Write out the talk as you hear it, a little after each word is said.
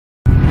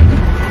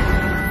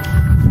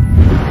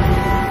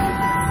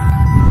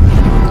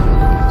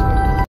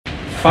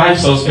5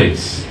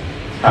 suspects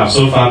have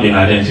so far been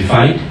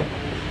identified,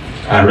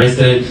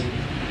 arrested,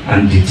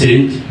 and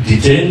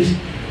detained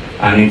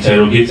and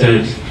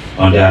interrogated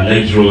on their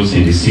alleged roles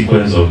in the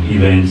sequence of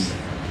events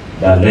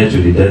that led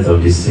to the death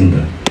of the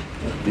singer.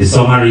 The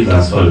summary is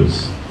as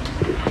follows.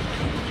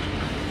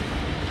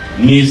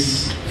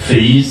 Ms.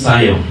 Feyi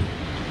Sayo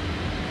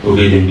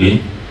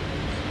Ogedengbe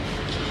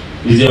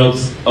is the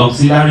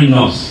auxiliary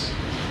nurse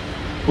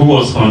who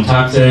was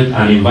contacted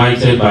and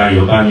invited by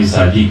Yobami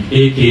Sadiq,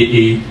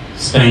 aka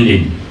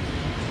Spending,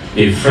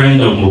 a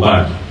friend of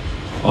Mohbad,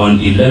 on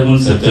 11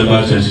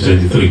 September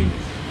 2023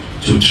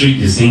 to treat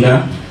the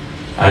singer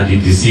at the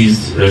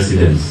deceased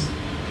residence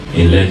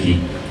in Lekki.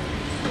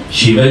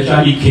 She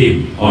eventually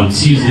came on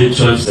Tuesday,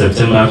 12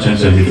 September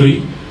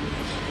 2023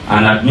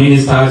 and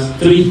administered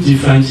 3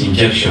 different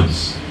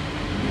injections,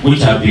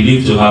 which are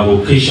believed to have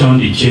occasioned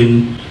the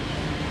chain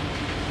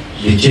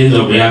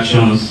of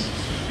reactions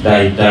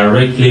that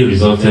directly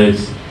resulted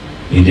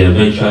in the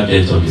eventual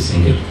death of the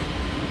singer.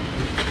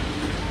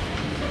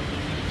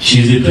 She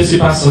is the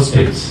principal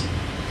suspect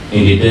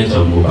in the death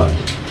of Mohbad.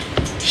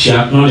 She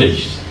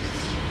acknowledged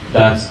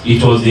that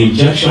it was the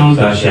injections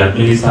that she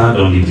administered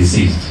on the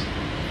deceased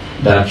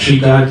that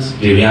triggered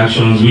the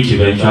reactions which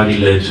eventually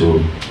led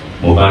to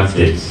Mohbad's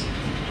death.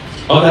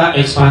 Other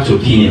expert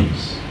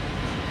opinions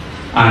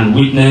and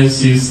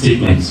witnesses'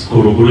 statements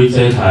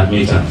corroborated her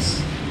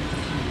admittance.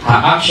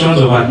 Her actions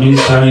of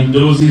administering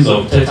doses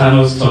of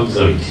tetanus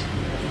toxoid,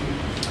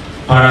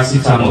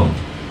 paracetamol,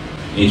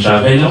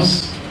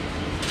 intravenous,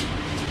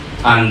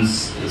 and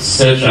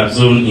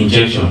ceftriaxone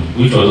injection,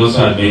 which was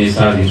also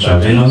administered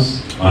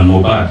intravenous on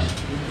Mohbad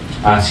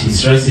at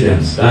his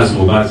residence, that's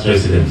Mohbad's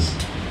residence,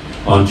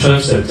 on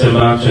 12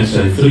 September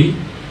 2023,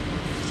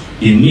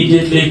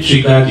 immediately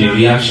triggered the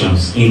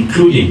reactions,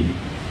 including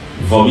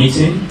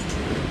vomiting,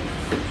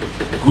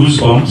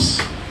 goosebumps,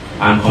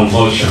 and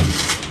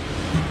convulsions,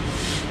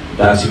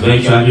 that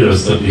eventually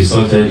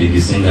resulted in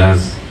the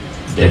singer's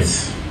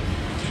death.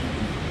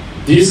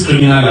 This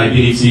criminal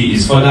liability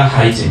is further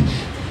heightened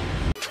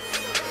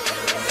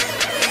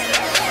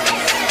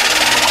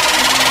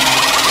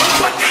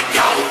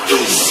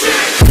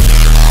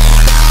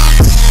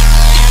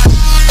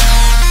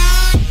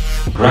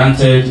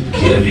granted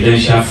the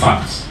evidential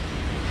fact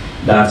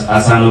that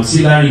as an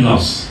auxiliary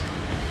nurse,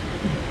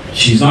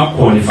 she is not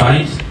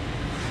qualified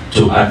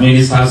to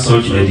administer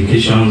such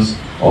medications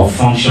or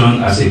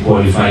function as a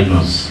qualified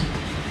nurse.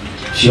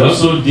 She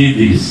also did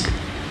this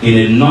in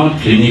a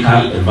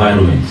non-clinical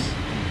environment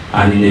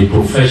and in a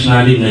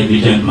professionally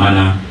negligent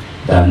manner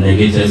that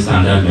negated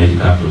standard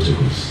medical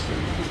protocols.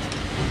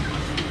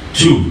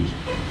 2.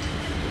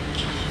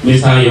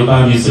 Mr.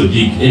 Yobami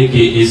Sadiq,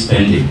 aka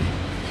Spending.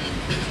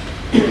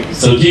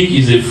 Sadiq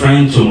is a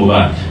friend to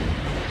Mohbad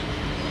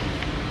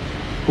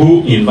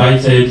who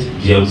invited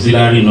the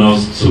auxiliary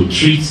nurse to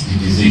treat the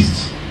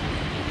deceased.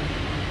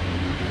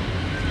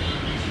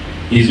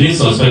 He is being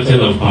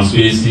suspected of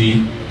conspiracy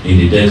in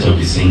the death of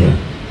the singer.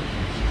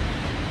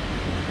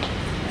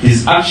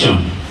 His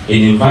action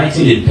in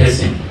inviting a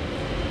person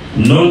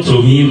known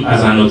to him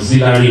as an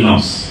auxiliary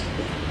nurse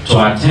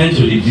to attend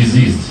to the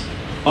deceased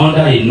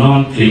under a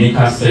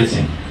non-clinical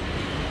setting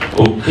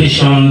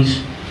occasioned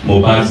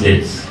Mohbad's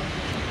death.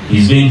 He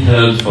is being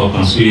held for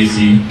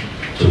conspiracy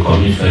to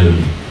commit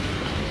felony.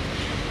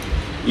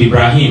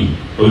 Ibrahim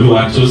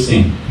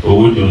Oluwatosin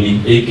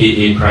Owodunni,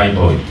 aka Cry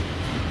Boy.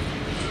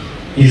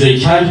 He is a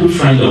childhood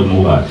friend of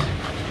Mohbad.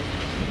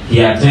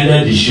 He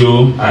attended the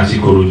show at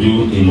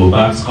Ikorodu in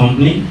Mohbad's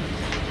company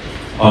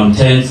on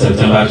 10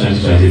 September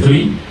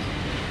 2023.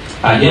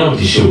 At the end of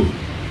the show,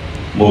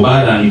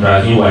 Mohbad and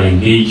Ibrahim were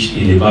engaged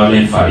in a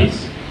violent fight,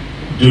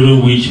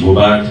 during which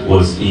Mohbad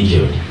was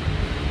injured.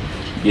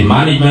 The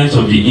management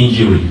of the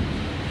injury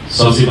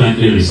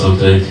subsequently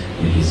resulted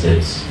in his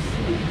death.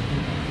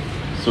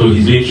 So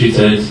he's being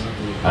treated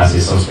as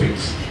a suspect.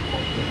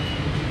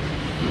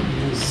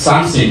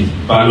 Samson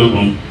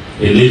Balogun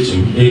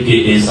Eletu,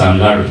 aka Sam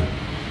Larry,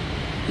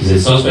 is a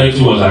suspect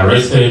who was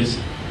arrested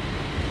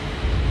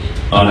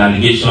on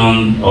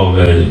allegation of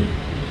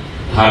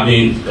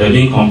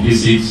being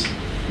complicit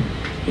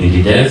in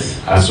the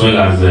death, as well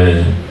as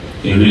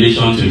in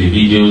relation to the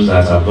videos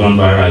that have gone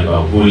viral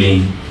about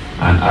bullying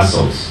and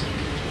assaults,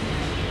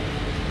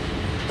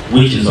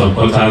 which in some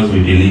quarters we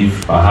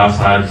believe perhaps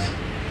had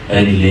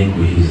any link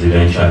with his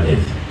eventual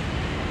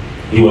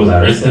death. He was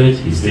arrested,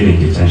 he's still in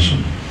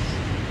detention.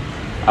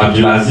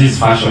 Abdulaziz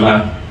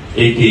Fashola,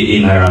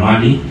 aka Naira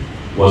Marley,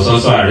 was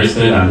also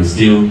arrested and is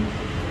still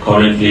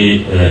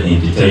currently in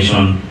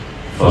detention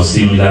for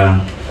similar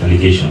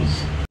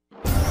allegations.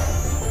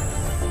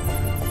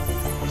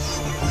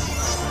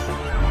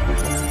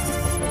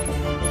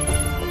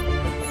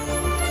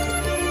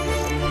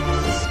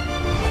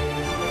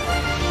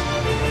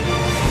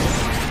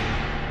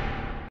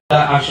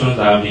 Other actions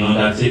that have been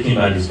undertaken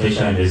by the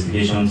Special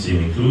Investigation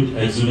Team include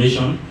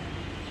exhumation,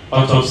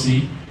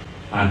 autopsy,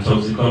 and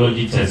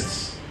toxicology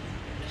tests,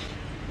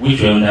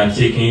 which were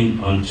undertaken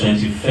on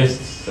 21st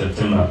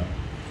September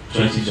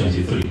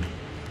 2023.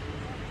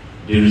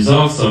 The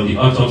results of the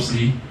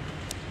autopsy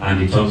and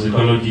the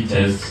toxicology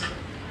tests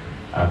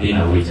are being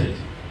awaited.